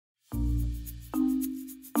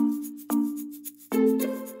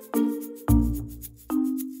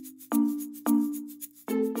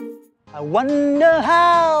I wonder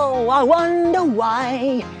how, I wonder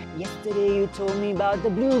why. Yesterday you told me about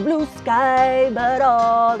the blue, blue sky, but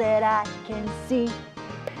all that I can see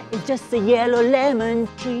is just a yellow lemon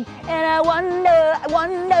tree. And I wonder.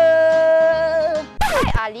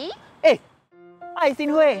 Hi, Ali. Hey, hi Xin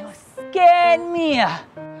Hui, scared me.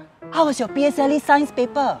 How was your PSLE Science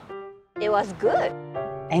paper? It was good.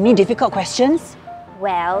 Any difficult questions?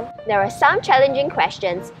 Well, there were some challenging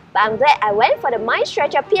questions, but I'm glad I went for the Mind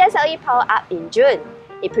Stretcher PSLE Power Up in June.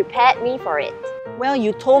 It prepared me for it. Well,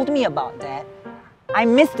 you told me about that. I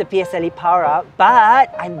missed the PSLE Power Up, but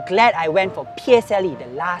I'm glad I went for PSLE, the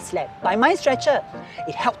last lab, by Mind Stretcher.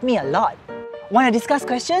 It helped me a lot. Want to discuss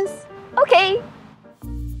questions? Okay.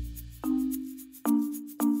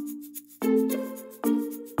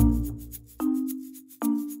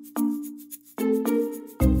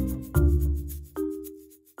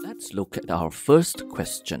 Let's look at our first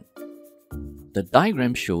question. The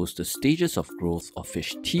diagram shows the stages of growth of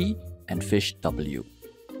fish T and fish W.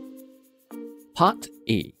 Part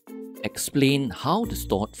A. Explain how the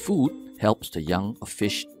stored food helps the young of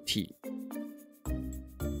fish T.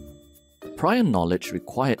 The prior knowledge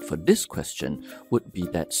required for this question would be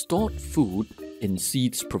that stored food in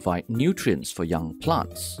seeds provide nutrients for young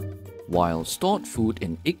plants, while stored food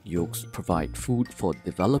in egg yolks provide food for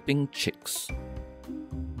developing chicks.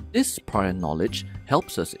 This prior knowledge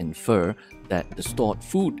helps us infer that the stored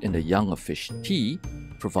food in the young of fish T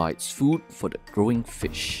provides food for the growing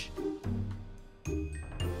fish.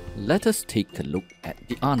 Let us take a look at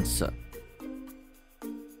the answer.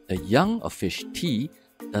 The young of fish T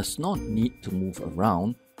does not need to move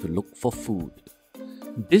around to look for food.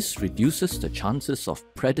 This reduces the chances of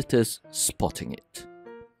predators spotting it.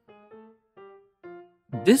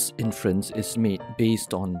 This inference is made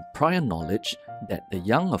based on prior knowledge that the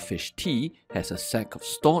young of fish T has a sack of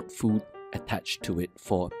stored food attached to it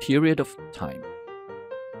for a period of time.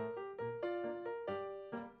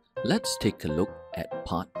 Let's take a look at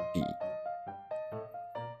part B.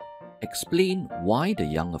 Explain why the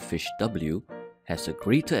young of fish W has a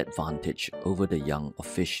greater advantage over the young of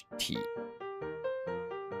fish T.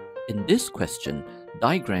 In this question,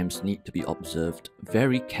 diagrams need to be observed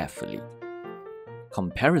very carefully.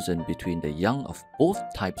 Comparison between the young of both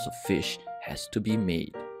types of fish has to be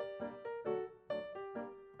made.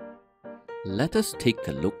 Let us take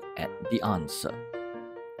a look at the answer.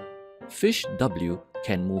 Fish W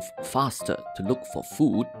can move faster to look for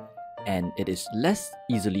food, and it is less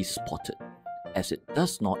easily spotted as it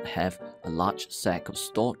does not have a large sack of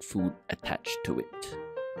stored food attached to it.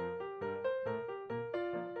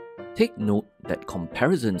 Take note that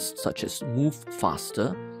comparisons such as move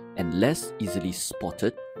faster and less easily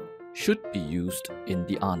spotted should be used in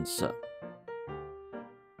the answer.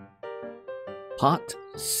 Part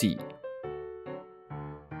C.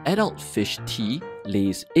 Adult fish T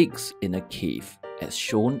lays eggs in a cave as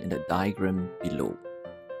shown in the diagram below.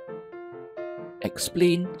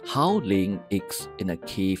 Explain how laying eggs in a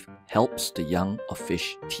cave helps the young of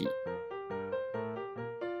fish T.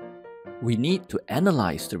 We need to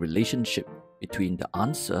analyze the relationship between the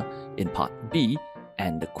answer in part B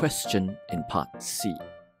and the question in part C.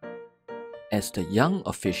 As the young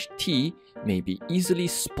of fish T may be easily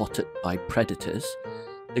spotted by predators,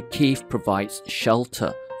 the cave provides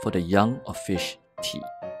shelter for the young of fish T.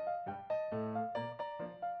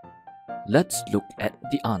 Let's look at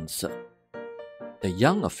the answer. The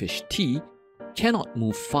young of fish T cannot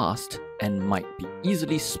move fast and might be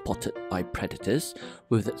easily spotted by predators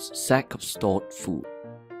with its sack of stored food.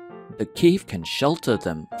 The cave can shelter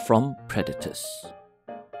them from predators.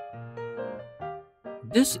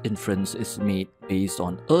 This inference is made based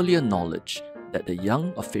on earlier knowledge that the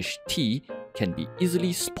young of fish T can be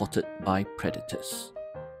easily spotted by predators.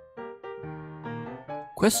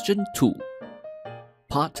 Question 2.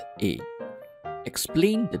 Part A.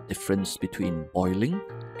 Explain the difference between boiling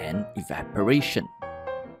and evaporation.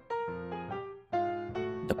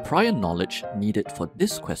 The prior knowledge needed for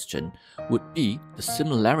this question would be the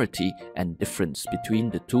similarity and difference between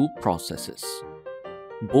the two processes.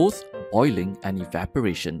 Both boiling and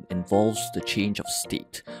evaporation involves the change of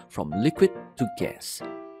state from liquid to gas.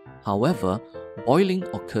 However, boiling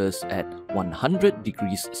occurs at 100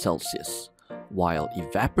 degrees Celsius, while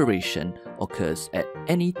evaporation occurs at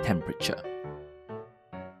any temperature.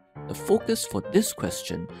 The focus for this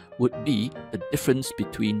question would be the difference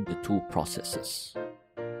between the two processes.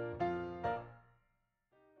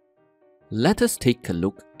 Let us take a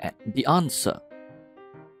look at the answer.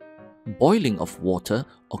 Boiling of water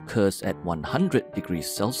occurs at 100 degrees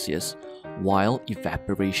Celsius, while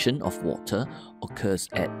evaporation of water occurs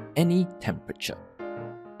at any temperature.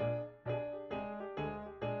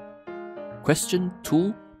 Question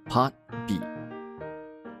 2, Part B.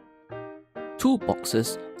 Two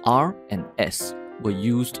boxes R and S were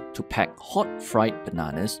used to pack hot fried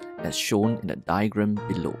bananas as shown in the diagram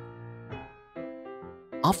below.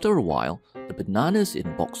 After a while, the bananas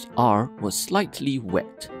in box R were slightly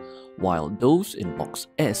wet, while those in box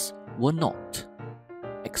S were not.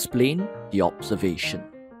 Explain the observation.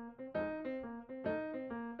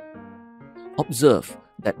 Observe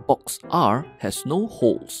that box R has no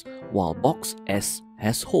holes, while box S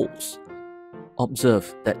has holes.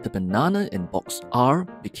 Observe that the banana in box R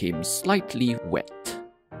became slightly wet.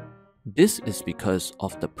 This is because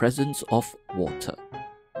of the presence of water.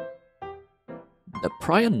 The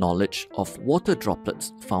prior knowledge of water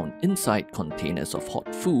droplets found inside containers of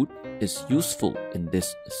hot food is useful in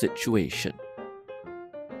this situation.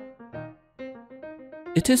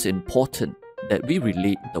 It is important that we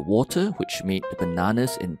relate the water which made the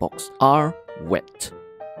bananas in box R wet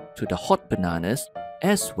to the hot bananas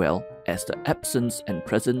as well as the absence and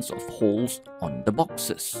presence of holes on the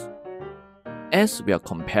boxes. As we are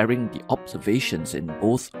comparing the observations in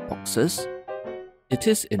both boxes, it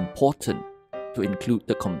is important to include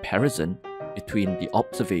the comparison between the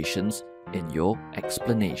observations in your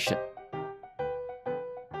explanation.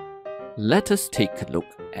 Let us take a look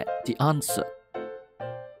at the answer.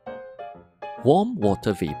 Warm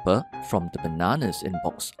water vapor from the bananas in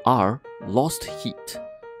box R lost heat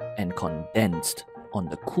and condensed on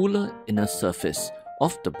the cooler inner surface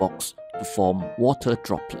of the box to form water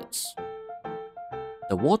droplets.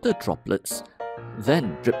 The water droplets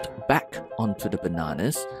then dripped back onto the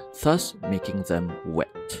bananas, thus making them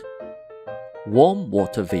wet. Warm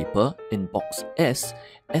water vapor in box S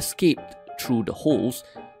escaped through the holes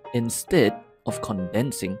instead of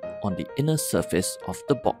condensing on the inner surface of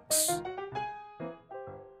the box.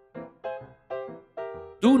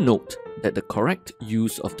 Do note that the correct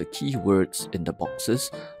use of the keywords in the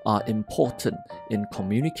boxes are important in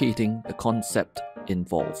communicating the concept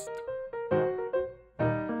involved.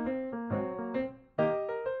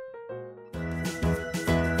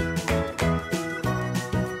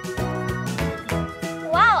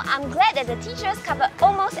 Wow, I'm glad that the teachers covered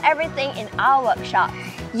almost everything in our workshop.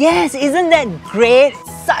 Yes, isn't that great?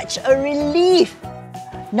 Such a relief!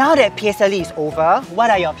 Now that PSLE is over,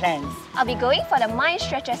 what are your plans? I'll be going for the Mind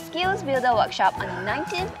Stretcher Skills Builder workshop on the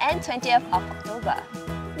 19th and 20th of October.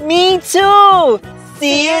 Me too!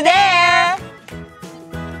 See you there!